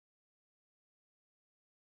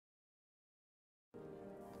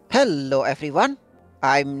Hello everyone,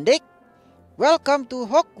 I'm Nick. Welcome to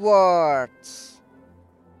Hogwarts.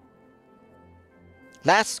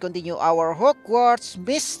 Let's continue our Hogwarts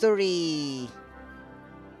mystery.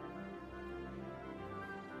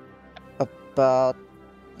 About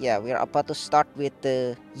we are about to start with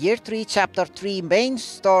the Year 3 Chapter 3 main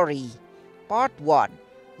story. Part 1.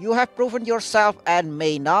 You have proven yourself and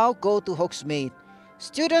may now go to Hogsmeade.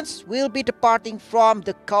 Students will be departing from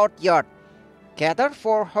the courtyard. Gather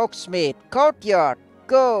for Hogsmeade. Courtyard,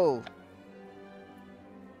 go!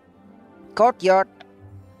 Courtyard,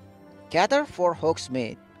 gather for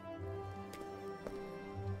Hogsmeade.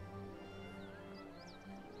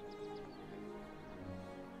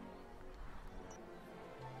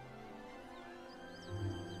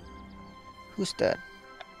 Who's that?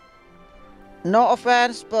 No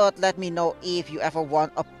offense, but let me know if you ever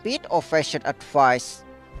want a bit of fashion advice.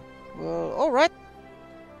 Well, alright.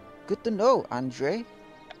 Good to know, Andre.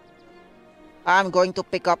 I'm going to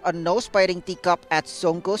pick up a nose-biting teacup at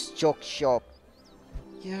Sonko's joke shop.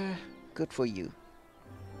 Yeah, good for you.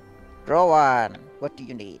 Rowan, what do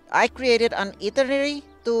you need? I created an itinerary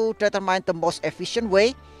to determine the most efficient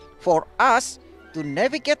way for us to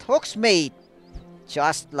navigate Hogsmeade.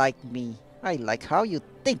 Just like me. I like how you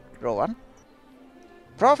think, Rowan.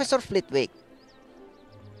 Professor Flitwick.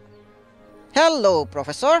 Hello,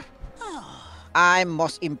 Professor. I'm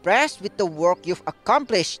most impressed with the work you've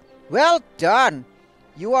accomplished. Well done.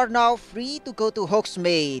 You are now free to go to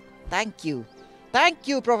Hogsmeade. Thank you. Thank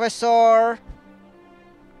you, Professor.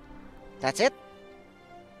 That's it.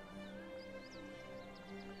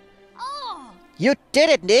 You did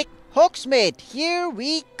it, Nick. Hogsmeade, here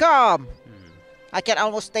we come. I can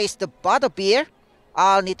almost taste the butterbeer.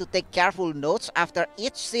 I'll need to take careful notes after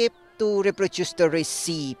each sip to reproduce the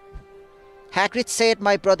receipt. Hagrid said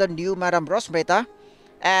my brother knew Madame Rosmerta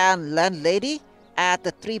and landlady at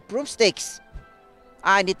the Three Broomsticks.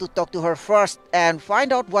 I need to talk to her first and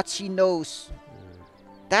find out what she knows.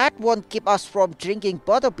 That won't keep us from drinking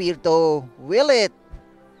butterbeer though, will it?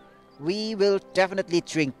 We will definitely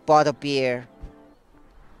drink butterbeer.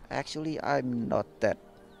 Actually, I'm not that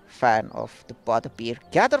fan of the butterbeer.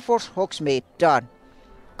 Gather for Hogsmeade, done.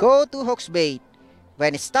 Go to Hogsmeade.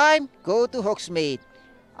 When it's time, go to Hogsmeade.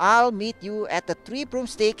 I'll meet you at the Three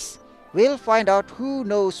Broomsticks. We'll find out who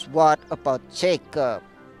knows what about Jacob.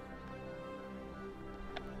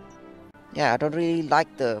 Yeah, I don't really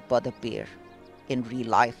like the butterbeer in real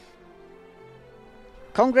life.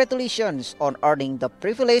 Congratulations on earning the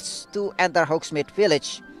privilege to enter Hogsmeade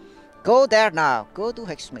Village. Go there now. Go to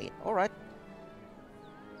Hogsmeade. Alright.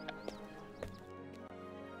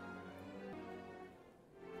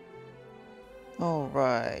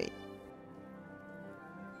 Alright.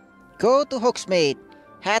 Go to Hogsmeade.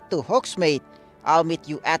 Head to Hogsmeade. I'll meet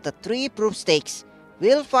you at the Three Broomsticks.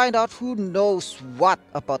 We'll find out who knows what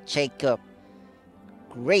about Jacob.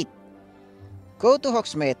 Great. Go to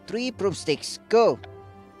Hogsmeade. Three Broomsticks. Go.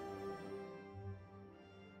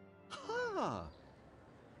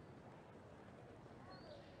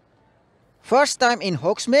 First time in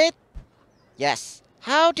Hogsmeade? Yes.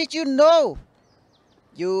 How did you know?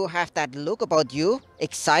 You have that look about you.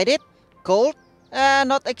 Excited, cold, and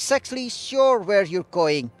not exactly sure where you're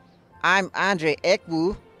going. I'm Andre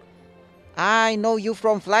Ekwu. I know you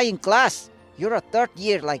from flying class. You're a third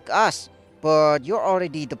year like us, but you're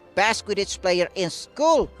already the best Quidditch player in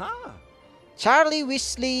school. Charlie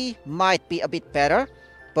Weasley might be a bit better,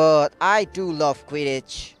 but I do love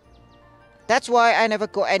Quidditch. That's why I never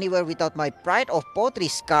go anywhere without my Pride of Poetry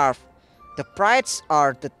scarf. The Prides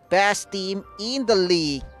are the best team in the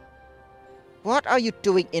league. What are you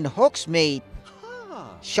doing in Hogsmeade?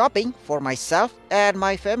 Shopping for myself and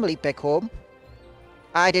my family back home.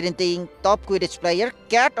 I didn't think top Quidditch player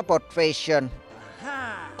cared about fashion.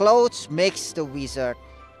 Clothes makes the wizard.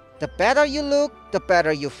 The better you look, the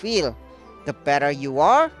better you feel. The better you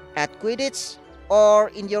are at Quidditch, or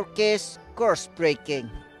in your case, curse breaking.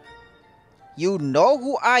 You know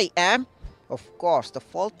who I am? Of course, the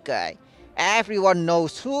Fault Guy. Everyone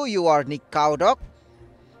knows who you are, Nick Cowdock.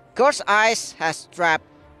 Curse Ice has trapped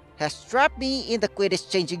me in the Quidditch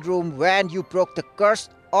changing room when you broke the curse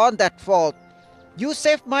on that vault. You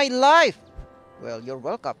saved my life. Well, you're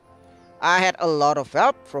welcome. I had a lot of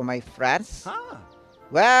help from my friends.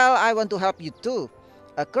 Well, I want to help you too.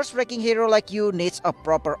 A curse-breaking hero like you needs a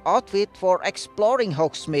proper outfit for exploring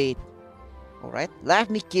Hogsmeade. Alright, let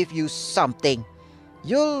me give you something.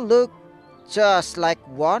 You'll look just like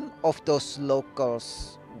one of those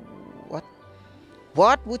locals. What?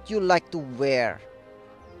 What would you like to wear?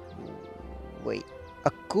 Wait,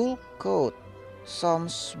 a cool coat, some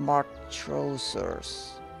smart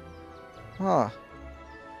trousers. Huh.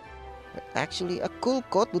 But actually, a cool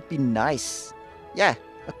coat would be nice. Yeah,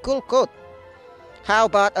 a cool coat. How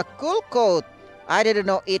about a cool coat? I didn't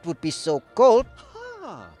know it would be so cold.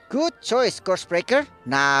 Good choice, Corsebreaker.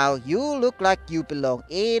 Now you look like you belong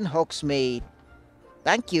in Hogsmeade.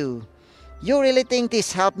 Thank you. You really think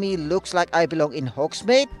this helped me looks like I belong in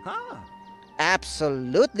Hogsmeade?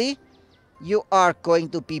 Absolutely. You are going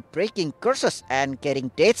to be breaking curses and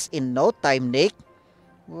getting dates in no time, Nick.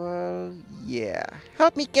 Well, yeah.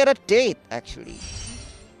 Help me get a date, actually.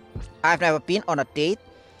 I've never been on a date.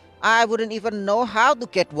 I wouldn't even know how to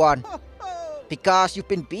get one. Because you've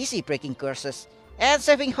been busy breaking curses and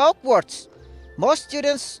saving Hogwarts. Most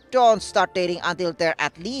students don't start dating until they're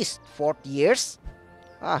at least 4 years.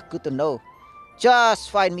 Ah, good to know. Just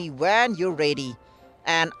find me when you're ready,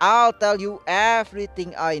 and I'll tell you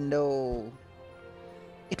everything I know.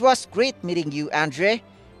 It was great meeting you, Andre.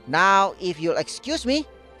 Now, if you'll excuse me,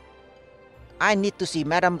 I need to see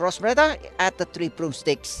Madame Rosmerta at the Three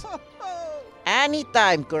Broomsticks.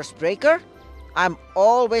 Anytime, Cursebreaker. I'm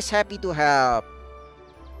always happy to help.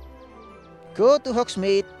 Go to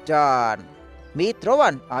Hogsmeade, done. Meet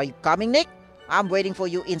Rowan. Are you coming, Nick? I'm waiting for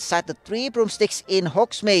you inside the Three Broomsticks in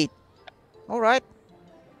Hogsmeade. Alright.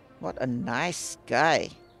 What a nice guy.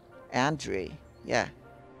 Andre. Yeah.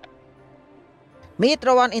 Meet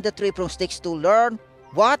Rowan in the Three Broomsticks to learn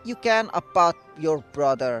what you can about your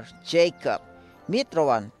brother, Jacob. Meet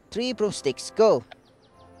Rowan. Three Broomsticks. Go.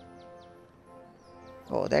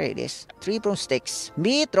 Oh, there it is. Three Broomsticks.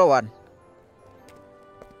 Meet Rowan.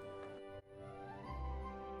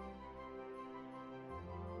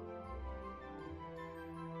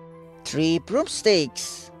 Three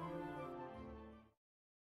Broomsticks.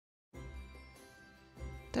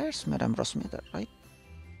 There's Madame Rosmerta, right?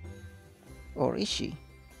 Or is she?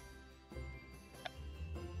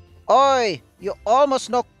 Oi! You almost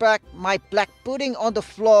knocked back my black pudding on the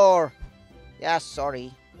floor. Yeah,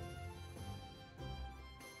 sorry.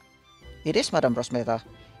 It is Madame Rosmerta.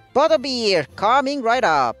 Butterbeer, coming right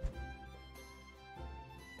up.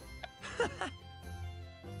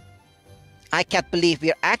 I can't believe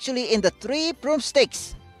we're actually in the Three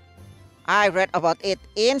Broomsticks. I read about it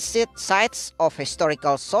in sites of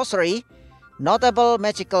historical sorcery, notable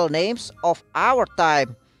magical names of our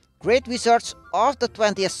time, great wizards of the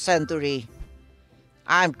 20th century.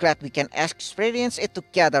 I'm glad we can experience it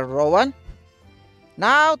together, Rowan.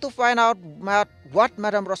 Now to find out what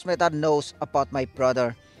Madame Rosmerta knows about my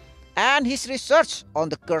brother and his research on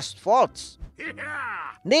the cursed vaults.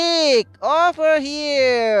 Nick, over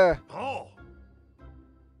here!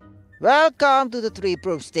 Welcome to the Three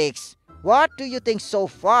Broomsticks. What do you think so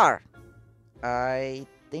far? I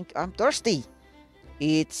think I'm thirsty.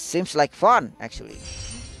 It seems like fun, actually.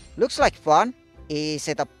 Looks like fun. Is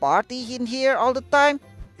it a party in here all the time?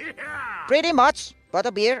 Pretty much.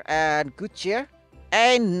 Butterbeer and good cheer.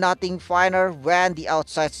 Ain't nothing finer when the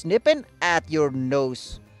outside's nipping at your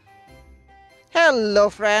nose. Hello,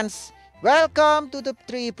 friends. Welcome to the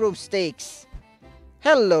Three Broomsticks.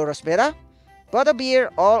 Hello, Rosmerta. Butterbeer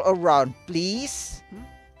all around, please.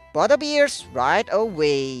 Butterbeers right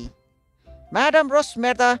away. Madame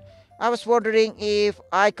Rosmerta, I was wondering if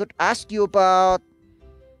I could ask you about...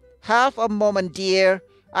 Half a moment, dear.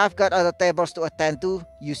 I've got other tables to attend to,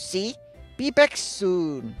 you see. Be back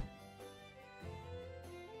soon.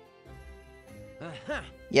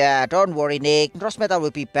 Yeah, don't worry, Nick. Rosmerta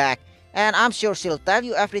will be back. And I'm sure she'll tell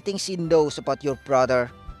you everything she knows about your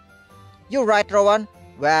brother. You're right, Rowan.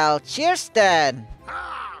 Well, cheers then.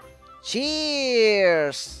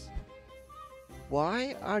 Cheers.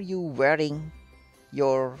 Why are you wearing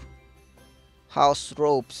your house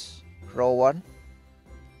robes, Rowan?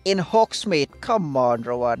 In Hogsmeade, come on,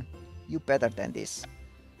 Rowan. You better than this.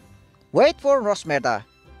 Wait for Rosmerta.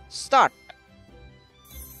 Start.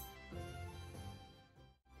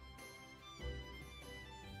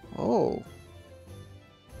 Oh.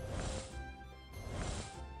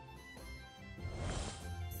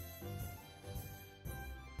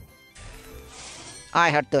 I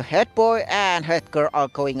heard the head boy and head girl are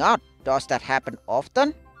going out. Does that happen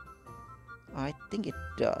often? I think it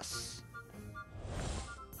does.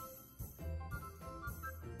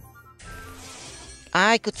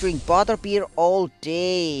 I could drink butterbeer all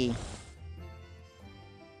day.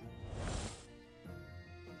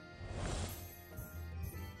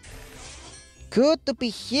 Good to be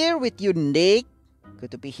here with you, Nick.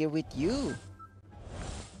 Good to be here with you.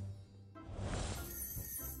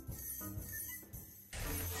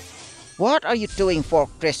 What are you doing for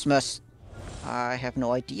Christmas? I have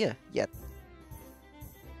no idea yet.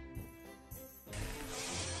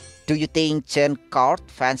 Do you think Jen Card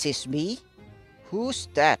fancies me? Who's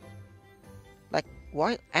that? Like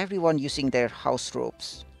Why everyone using their house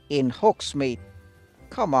robes in Hogsmeade?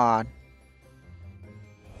 Come on.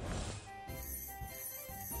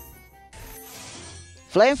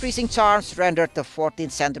 Flame freezing charms rendered the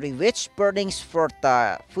 14th century witch burnings for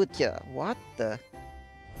the future. What the?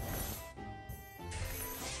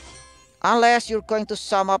 Unless you're going to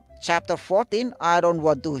sum up chapter 14, I don't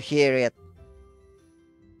want to hear it.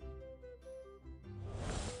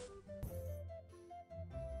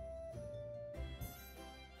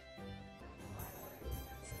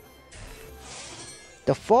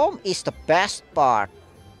 The foam is the best part.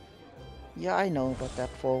 Yeah, I know about that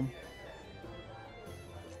foam.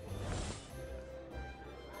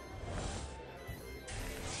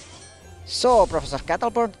 So, Professor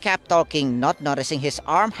Kettleburn kept talking, not noticing his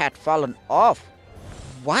arm had fallen off.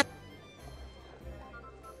 What?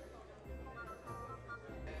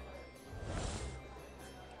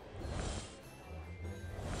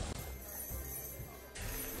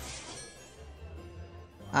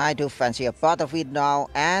 I do fancy a butterweed now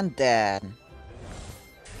and then.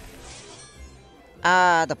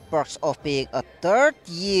 Ah, the perks of being a third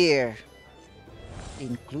year.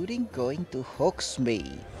 Including going to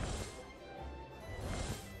Hogsmeade.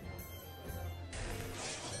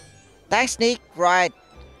 Thanks, Nick. Right.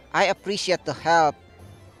 I appreciate the help.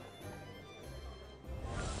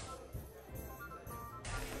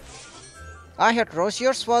 I heard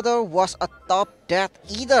Rosier's father was a top Death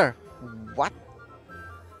Eater. What?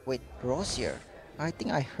 Wait, Rosier? I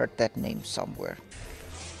think I heard that name somewhere.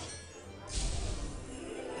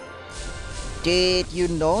 Did you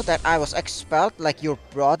know that I was expelled like your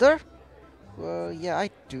brother? Well, yeah, I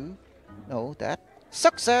do know that.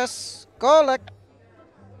 Success! Collect!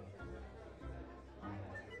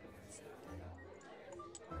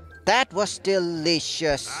 That was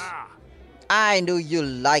delicious. I knew you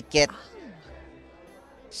like it.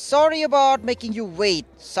 Sorry about making you wait.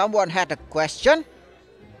 Someone had a question?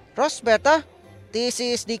 Rosberta, this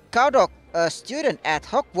is Nick Cowdock, a student at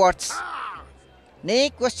Hogwarts.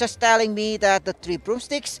 Nick was just telling me that the Three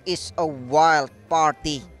Broomsticks is a wild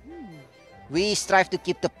party. We strive to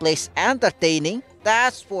keep the place entertaining,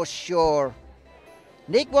 that's for sure.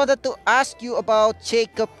 Nick wanted to ask you about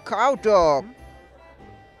Jacob Cowdock.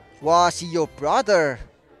 Was he your brother?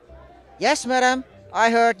 Yes, madam.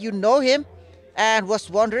 I heard you know him and was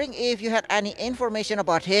wondering if you had any information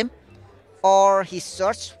about him or his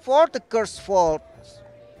search for the cursed vault.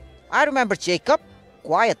 I remember Jacob.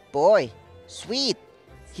 Quiet boy. Sweet.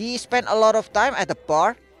 He spent a lot of time at the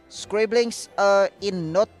bar, scribbling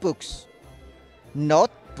in notebooks.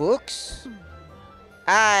 Notebooks?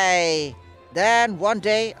 Aye. Then one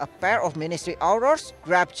day, a pair of ministry aurors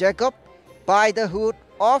grabbed Jacob by the hood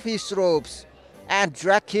of his robes and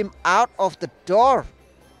dragged him out of the door.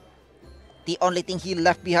 The only thing he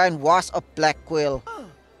left behind was a black quill.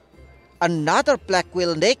 Another black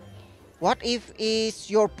quill, Nick? What if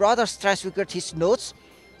your brothers transfigured his notes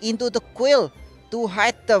into the quill to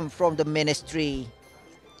hide them from the ministry?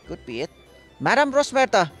 Could be it. Madam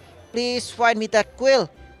Rosmerta, please find me that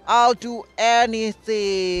quill. I'll do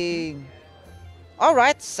anything.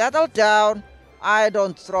 Alright, settle down. I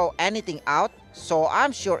don't throw anything out, so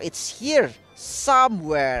I'm sure it's here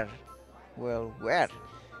somewhere. Well, where?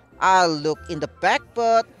 I'll look in the back,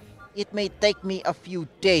 but it may take me a few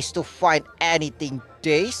days to find anything.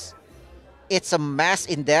 Days? It's a mess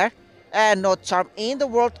in there, and no charm in the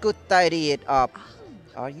world could tidy it up.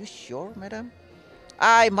 Are you sure, madam?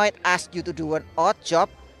 I might ask you to do an odd job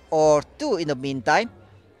or two in the meantime.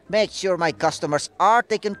 Make sure my customers are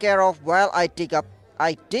taken care of while I dig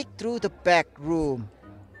through the back room.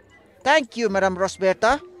 Thank you, Madam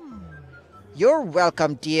Rosberta. You're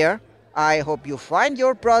welcome, dear. I hope you find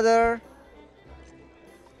your brother.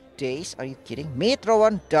 Days? Are you kidding? Meet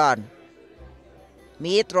Rowan, done.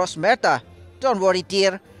 Meet Rosmerta. Don't worry,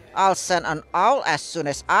 dear. I'll send an owl as soon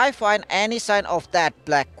as I find any sign of that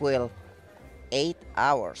black quill. 8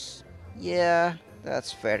 hours. Yeah,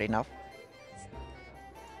 that's fair enough.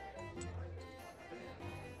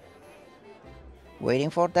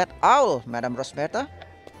 Waiting for that owl, Madam Rosmerta.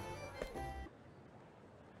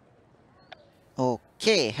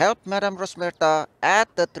 Okay, help Madam Rosmerta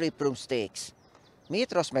at the Three Broomsticks. Meet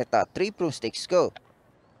Rosmerta, Three Broomsticks, go.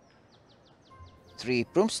 Three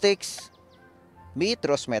Broomsticks. Meet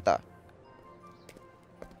Rosmerta.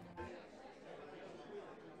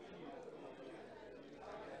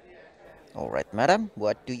 Alright, madam,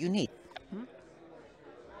 what do you need?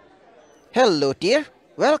 Hello, dear.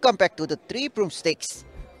 Welcome back to the Three Broomsticks.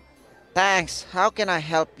 Thanks, how can I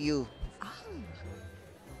help you?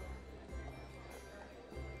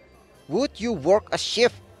 Would you work a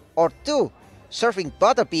shift or two serving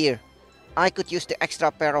butterbeer? I could use the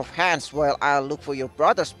extra pair of hands while I look for your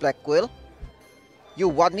brother's black quill. You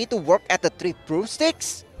want me to work at the three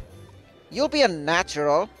broomsticks? You'll be a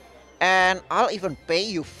natural, and I'll even pay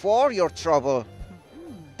you for your trouble.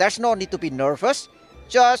 There's no need to be nervous.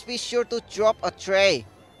 Just be sure to drop a tray,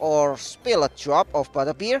 or spill a drop of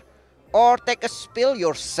butterbeer, or take a spill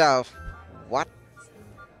yourself. What?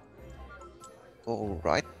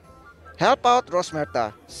 Alright. Help out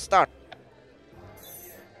Rosmerta. Start.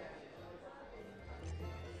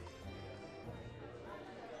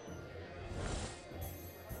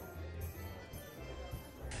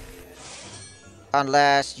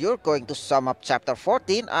 Unless you're going to sum up chapter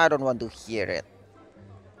 14, I don't want to hear it.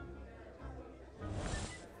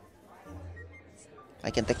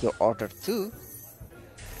 I can take your order too.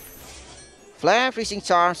 Flame freezing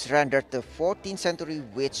charms rendered the 14th century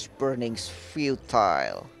witch burnings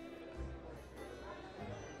futile.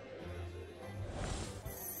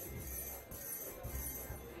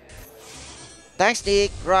 Thanks,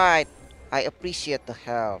 Nick. Right. I appreciate the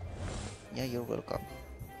help. Yeah, you're welcome.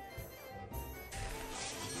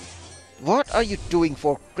 What are you doing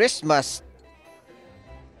for Christmas?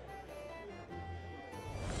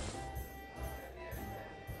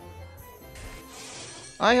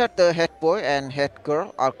 I heard the head boy and head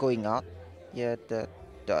girl are going out. Yeah, that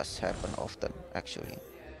does happen often, actually.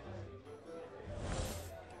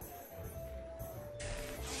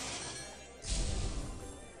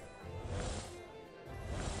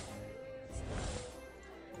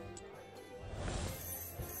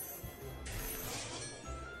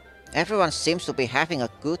 Everyone seems to be having a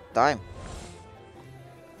good time.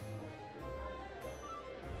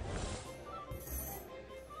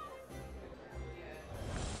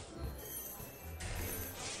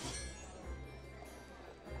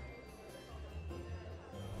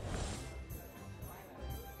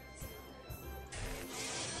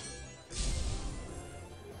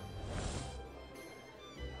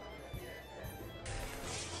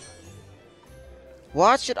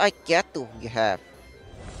 What should I get to you have?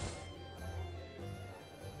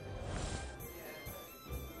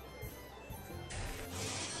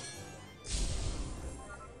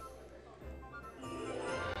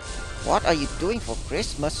 What are you doing for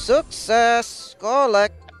Christmas? Success!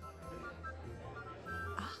 Collect!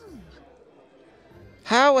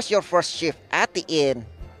 How was your first shift at the inn?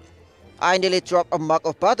 I nearly dropped a mug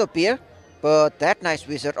of butterbeer, but that nice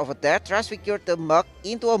wizard over there transfigured the mug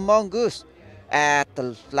into a mongoose at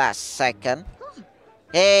the last second.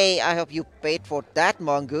 Hey, I hope you paid for that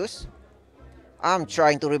mongoose. I'm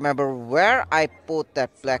trying to remember where I put that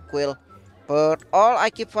black quill, but all I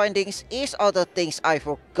keep finding is other things I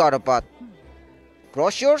forgot about.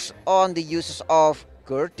 Brochures on the uses of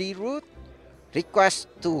Gertie root, requests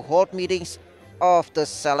to hold meetings of the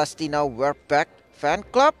Celestina Werbeck fan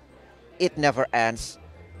club. It never ends.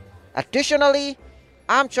 Additionally,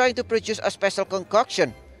 I'm trying to produce a special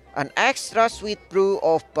concoction, an extra sweet brew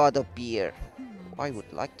of butterbeer. I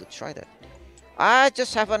would like to try that. I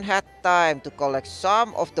just haven't had time to collect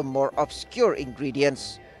some of the more obscure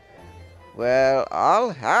ingredients. Well,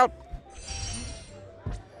 I'll help.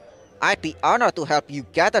 I'd be honored to help you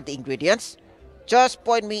gather the ingredients. Just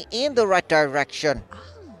point me in the right direction.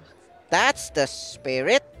 That's the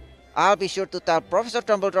spirit. I'll be sure to tell Professor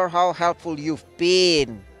Dumbledore how helpful you've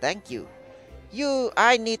been. Thank you.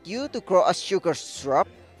 I need you to grow a sugar syrup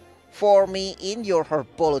for me in your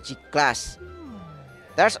herbology class.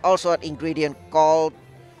 There's also an ingredient called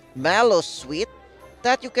Mallow Sweet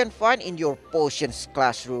that you can find in your potions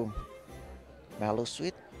classroom. Mallow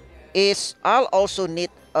Sweet I'll also need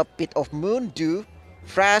a bit of moon dew,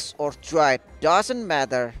 fresh or dried, doesn't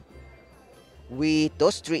matter. With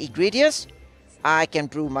those three ingredients, I can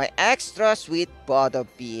brew my extra sweet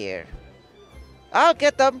butterbeer. I'll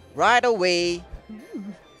get them right away.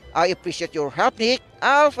 I appreciate your help, Nick.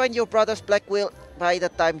 I'll find your brother's black quill by the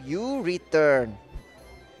time you return.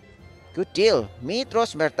 Good deal. Meet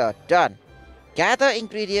Rosmerta. Done. Gather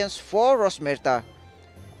ingredients for Rosmerta.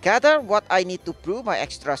 Gather what I need to brew my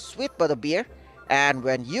extra sweet butterbeer. And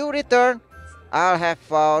when you return, I'll have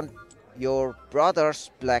found your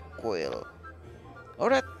brother's black quill.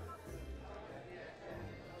 Alright.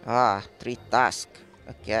 3 tasks.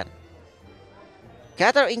 Again.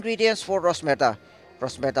 Gather ingredients for Rosmerta.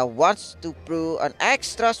 Rosmerta wants to brew an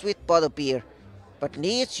extra sweet butterbeer, but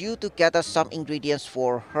needs you to gather some ingredients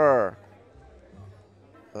for her.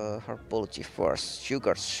 Herbology first.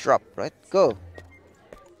 Sugar syrup, right? Go.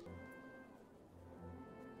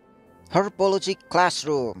 Herbology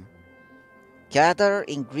classroom. Gather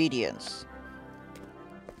ingredients.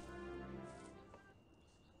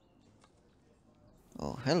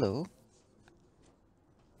 Oh, hello.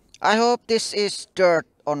 I hope this is dirt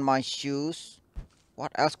on my shoes.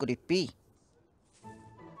 What else could it be?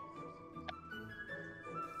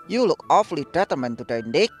 You look awfully determined today,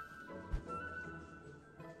 Nick.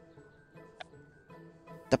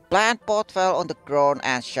 The plant pot fell on the ground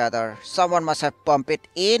and shattered. Someone must have bumped it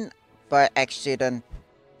in by accident.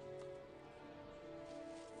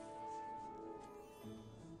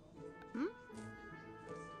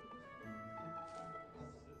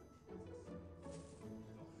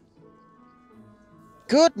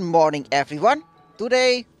 Good morning, everyone.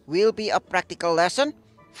 Today will be a practical lesson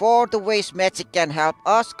for the ways magic can help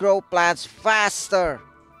us grow plants faster.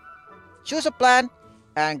 Choose a plant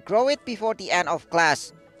and grow it before the end of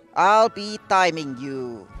class. I'll be timing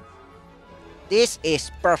you. This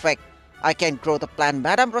is perfect. I can grow the plant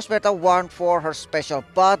Madame Rosmerta want for her special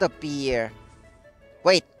butterbeer.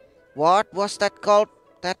 Wait, what was that called?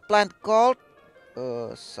 That plant called?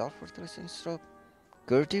 Self-fertilizing shrub?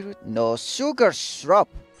 Gertie root? No, sugar shrub.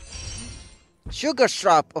 Sugar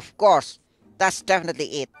shrub, of course. That's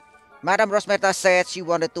definitely it. Madame Rosmerta said she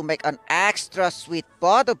wanted to make an extra sweet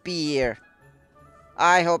butterbeer.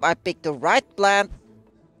 I hope I picked the right plant.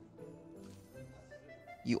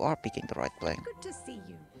 You are picking the right plant. Good to see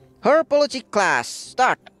you. Herbology class,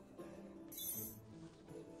 start.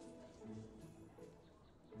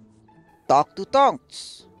 Talk to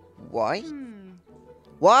tongues. Why?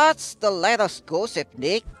 What's the latest gossip,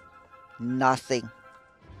 Nick? Nothing.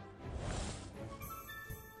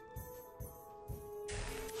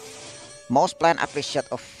 Most plants appreciate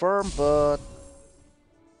a firm but...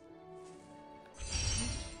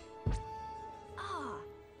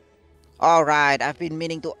 Alright, I've been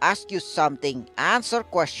meaning to ask you something. Answer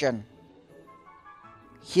question.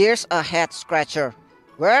 Here's a head scratcher.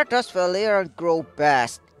 Where does valerian grow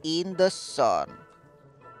best? In the sun.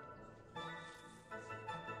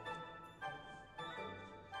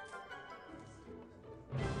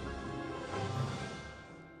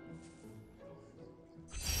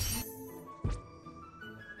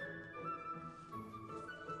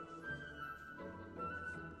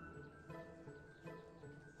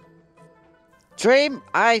 Trim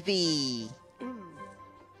ivy.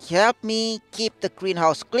 Help me keep the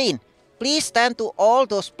greenhouse clean. Please tend to all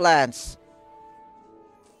those plants.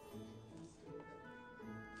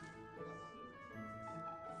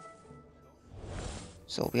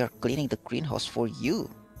 So we are cleaning the greenhouse for you.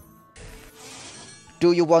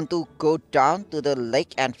 Do you want to go down to the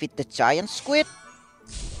lake and feed the giant squid?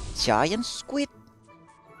 Giant squid?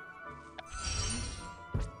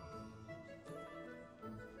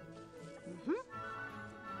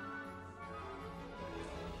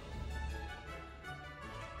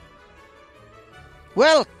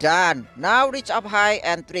 Well done! Now reach up high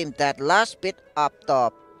and trim that last bit up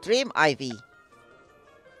top. Trim ivy.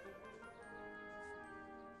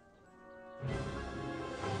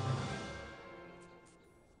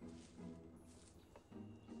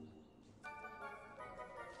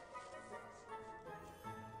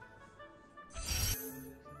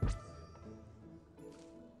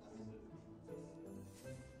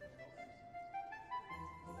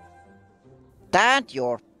 Tend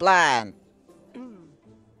your plant.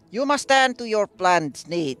 You must tend to your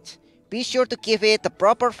plant's needs. Be sure to give it the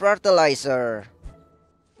proper fertilizer.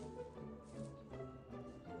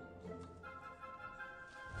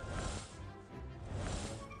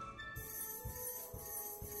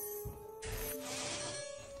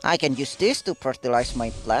 I can use this to fertilize my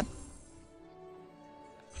plant.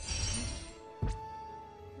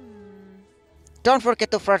 Don't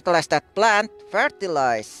forget to fertilize that plant.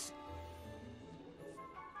 Fertilize.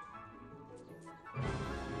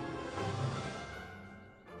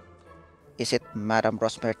 Is it Madame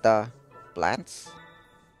Rosmerta plants?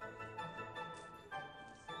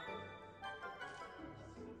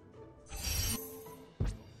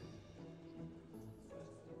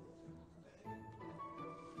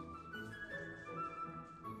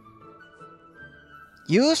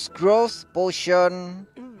 Use growth potion.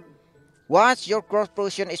 Once your growth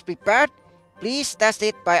potion is prepared, please test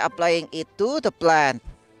it by applying it to the plant.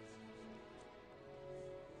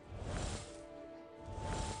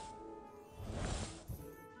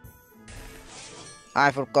 I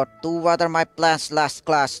forgot to water my plants last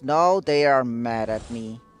class. Now they are mad at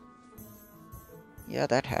me. Yeah,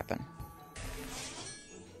 that happened.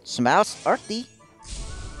 Smells earthy.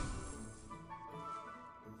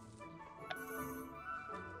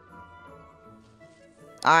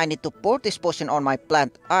 I need to pour this potion on my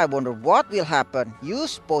plant. I wonder what will happen.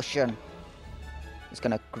 Use potion. It's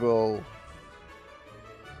gonna grow.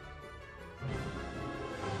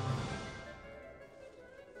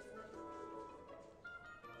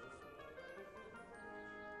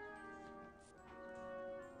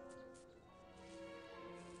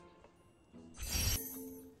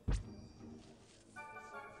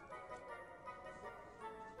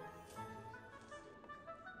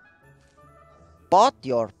 pot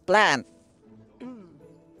your plant.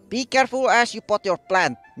 Be careful as you pot your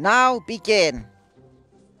plant. Now begin.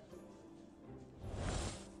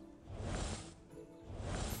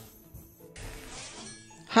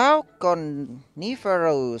 How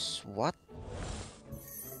coniferous? What?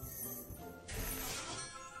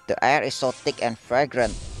 The air is so thick and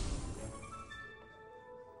fragrant.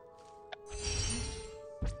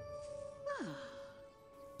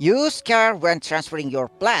 Use care when transferring your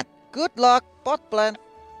plant. Good luck, pot plant.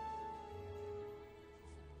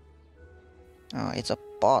 Oh, it's a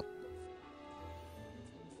pot.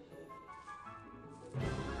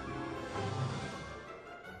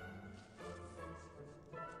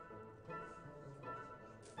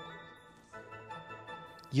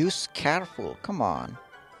 Use careful, come on.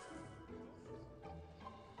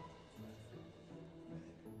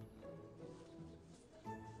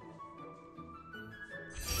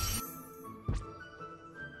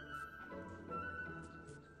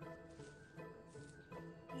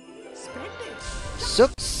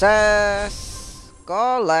 Success!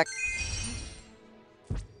 Collect.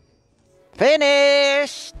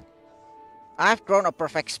 Finished! I've grown a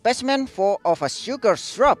perfect specimen of a sugar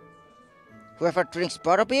shrub. Whoever drinks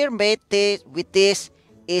butterbeer made with this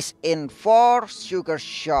is in for sugar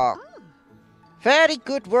shock. Very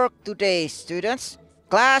good work today, students.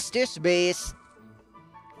 Class dismissed.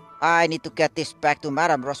 I need to get this back to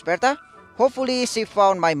Madame Rosberta. Hopefully she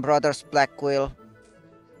found my brother's black quill.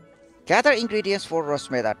 Gather ingredients for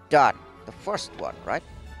Rosmerta. Done. The first one, right?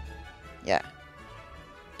 Yeah.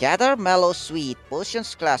 Gather mellow sweet.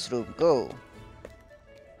 Potions classroom. Go.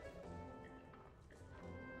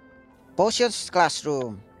 Potions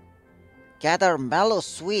classroom. Gather mellow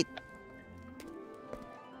sweet.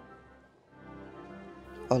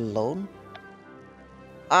 Alone?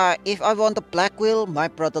 If I want the black wheel my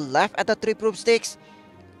brother left at the 3 Broomsticks,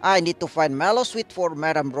 I need to find mellow sweet for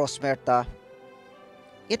Madame Rosmerta.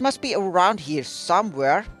 It must be around here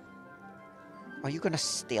somewhere. Are you gonna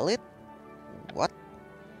steal it? What?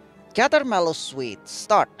 Gather mellow sweet.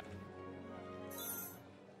 Start.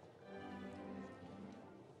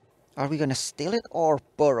 Are we gonna steal it or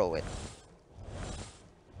borrow it?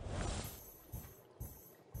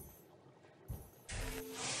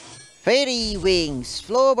 Fairy wings,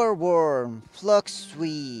 flower worm, flux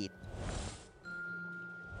sweet.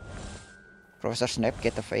 Professor Snape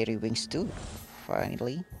get the fairy wings too,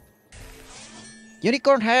 finally.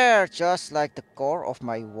 Unicorn hair, just like the core of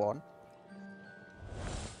my wand.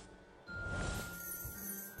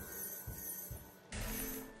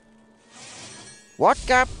 What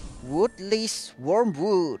cap? Woodlease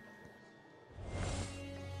wormwood.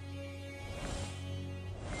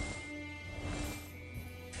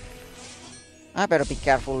 I better be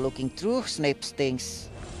careful looking through Snape's things.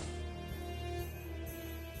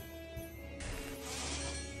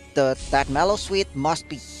 That mellow sweet must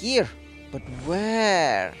be here, but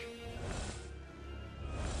where?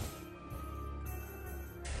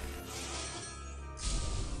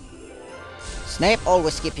 Snape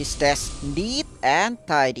always keeps his desk neat and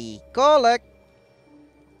tidy. Collect.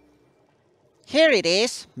 Here it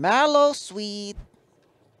is, mellow sweet.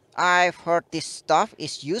 I've heard this stuff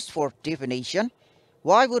is used for divination.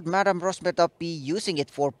 Why would Madame Rosmerta be using it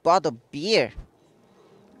for bottled beer?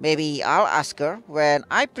 Maybe I'll ask her when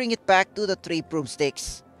I bring it back to the 3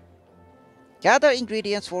 Broomsticks. Gather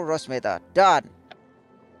ingredients for Rosmerta. Done.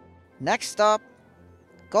 Next up,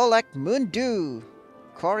 collect Moondew.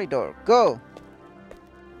 Corridor. Go.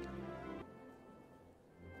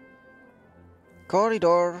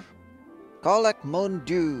 Corridor. Collect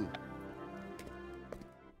Moondew.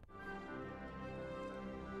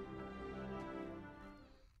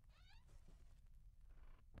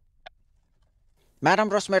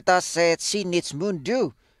 Madame Rosmerta said she needs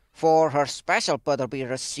Moondew for her special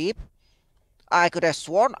butterbeer recipe. I could have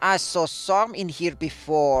sworn I saw some in here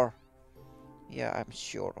before. Yeah, I'm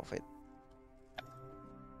sure of it.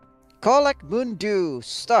 Collect Moondew.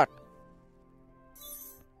 Start.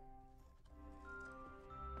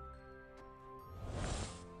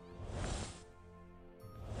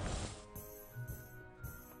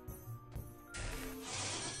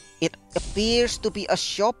 It appears to be a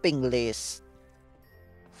shopping list.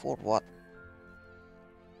 For what?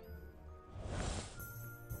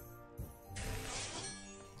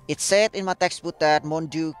 It said in my textbook that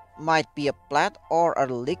Moondew might be a plant or a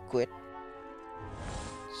liquid.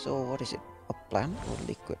 So what is it? A plant or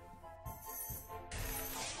liquid?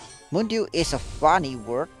 Moondew is a funny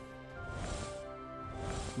word.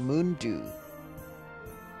 Moondew.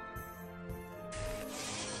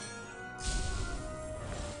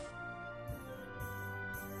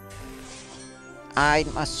 I'm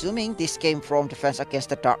assuming this came from Defense Against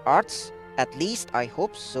the Dark Arts. At least I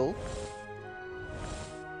hope so.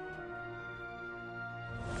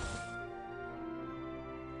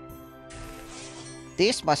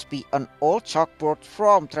 This must be an old chalkboard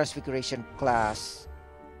from Transfiguration class.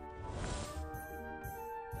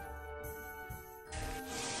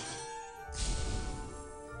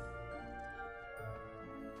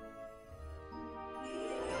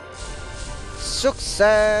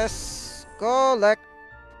 Success! Collect!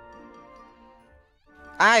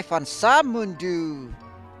 I found some Mundu.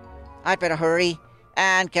 I'd better hurry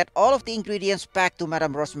and get all of the ingredients back to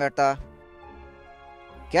Madame Rosmerta.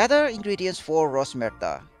 Gather ingredients for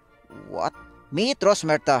Rosmerta. What? Meet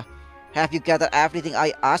Rosmerta. Have you gathered everything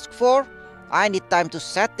I asked for? I need time to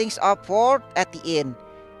set things up for at the inn.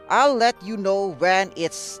 I'll let you know when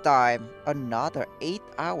it's time. Another 8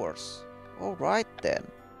 hours. Alright then.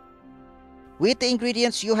 With the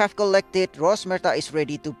ingredients you have collected, Rosmerta is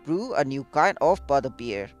ready to brew a new kind of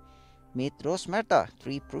butterbeer. Meet Rosmerta,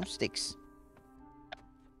 3 broomsticks.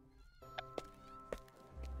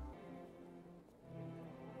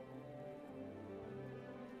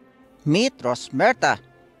 Meet Rosmerta.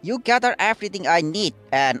 You gather everything I need,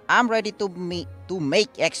 and I'm ready to make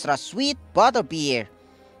extra sweet butterbeer.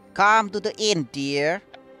 Come to the inn, dear.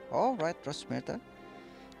 Alright, Rosmerta.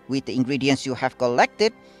 With the ingredients you have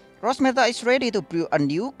collected, Rosmerta is ready to brew a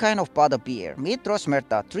new kind of butterbeer. Meet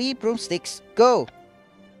Rosmerta, 3 broomsticks, go!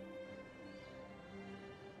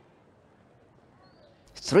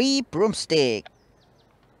 3 broomstick.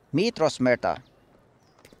 Meet Rosmerta.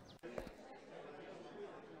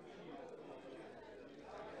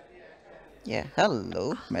 Yeah,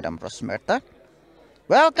 hello, Madame Rosmerta.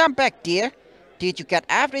 Welcome back, dear. Did you get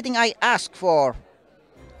everything I asked for?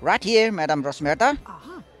 Right here, Madame Rosmerta.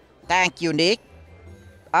 Thank you, Nick.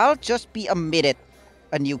 I'll just be a minute.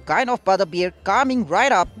 A new kind of butterbeer coming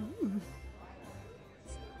right up.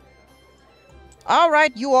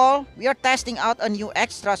 Alright, you all. We are testing out a new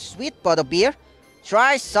extra sweet butterbeer.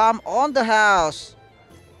 Try some on the house.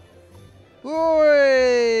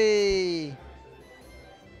 Hooray!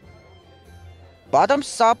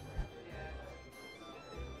 Bottoms up.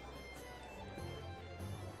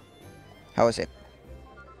 How is it?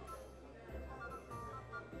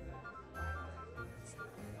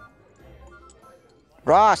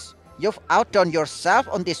 Ross, you've outdone yourself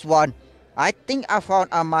on this one. I think I found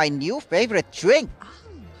my new favorite drink.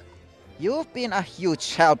 You've been a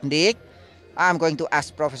huge help, Nick. I'm going to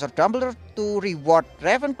ask Professor Dumbledore to reward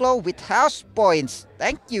Ravenclaw with house points.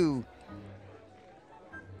 Thank you.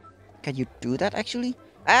 Can you do that actually?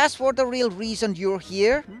 As for the real reason you're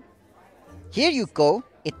here, here you go.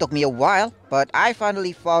 It took me a while, but I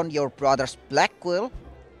finally found your brother's black quill.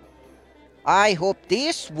 I hope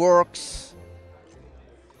this works.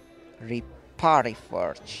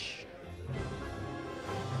 Repariforge.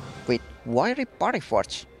 Wait, why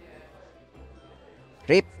Repariforge?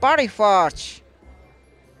 Repariforge!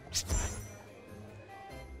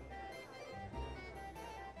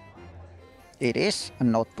 It is a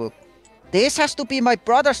notebook. This has to be my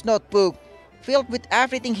brother's notebook, filled with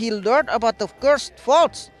everything he learned about the cursed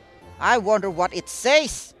vaults. I wonder what it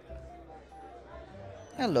says.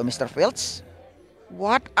 Hello, Mr. Fields.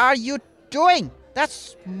 What are you doing?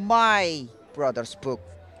 That's my brother's book.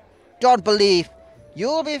 Don't believe.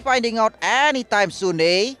 You'll be finding out anytime soon,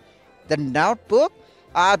 eh? The notebook?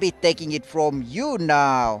 I'll be taking it from you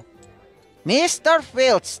now. Mr.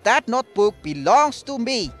 Fields, that notebook belongs to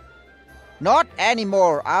me. Not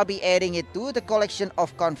anymore. I'll be adding it to the collection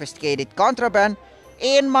of confiscated contraband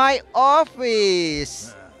in my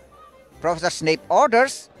office. Professor Snape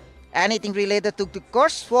orders anything related to the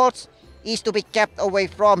cursed vaults is to be kept away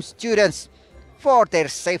from students. For their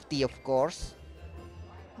safety, of course.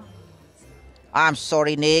 I'm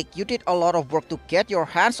sorry, Nick. You did a lot of work to get your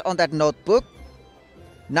hands on that notebook.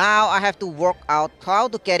 Now I have to work out how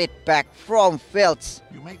to get it back from Fields.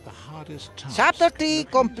 You make the hardest task. Chapter 3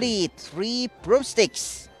 complete. 3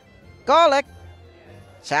 broomsticks. Collect.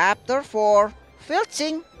 Chapter 4.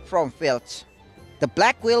 Filching from Filch. The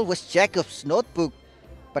black quill was Jacob's notebook.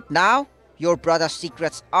 But now, your brother's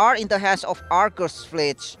secrets are in the hands of Argus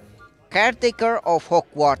Filch, caretaker of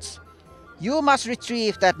Hogwarts. You must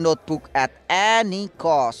retrieve that notebook at any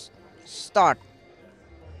cost. Start.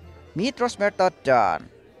 Meet Rosmerta done.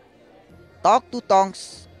 Talk to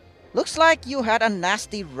Tonks. Looks like you had a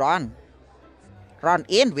nasty run. Run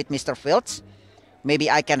in with Mr. Fields. Maybe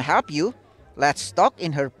I can help you. Let's talk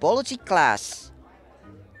in herbology class.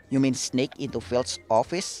 You mean sneak into Fields'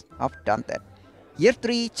 office? I've done that. Year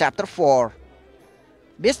 3, Chapter 4.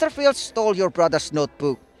 Mr. Fields stole your brother's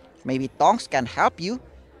notebook. Maybe Tonks can help you.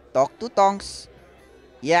 Talk to Tonks.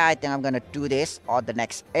 Yeah, I think I'm gonna do this on the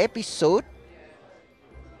next episode.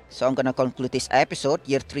 So I'm gonna conclude this episode,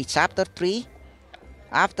 Year 3, Chapter 3,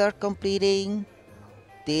 after completing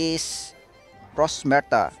this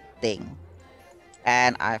Prosmerta thing.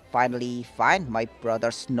 And I finally find my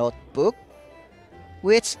brother's notebook,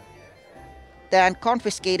 which then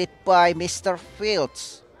confiscated by Mr.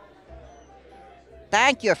 Fields.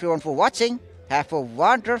 Thank you everyone for watching. Have a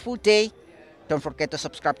wonderful day. Don't forget to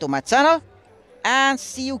subscribe to my channel. And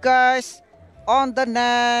see you guys on the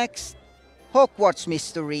next Hogwarts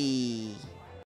mystery.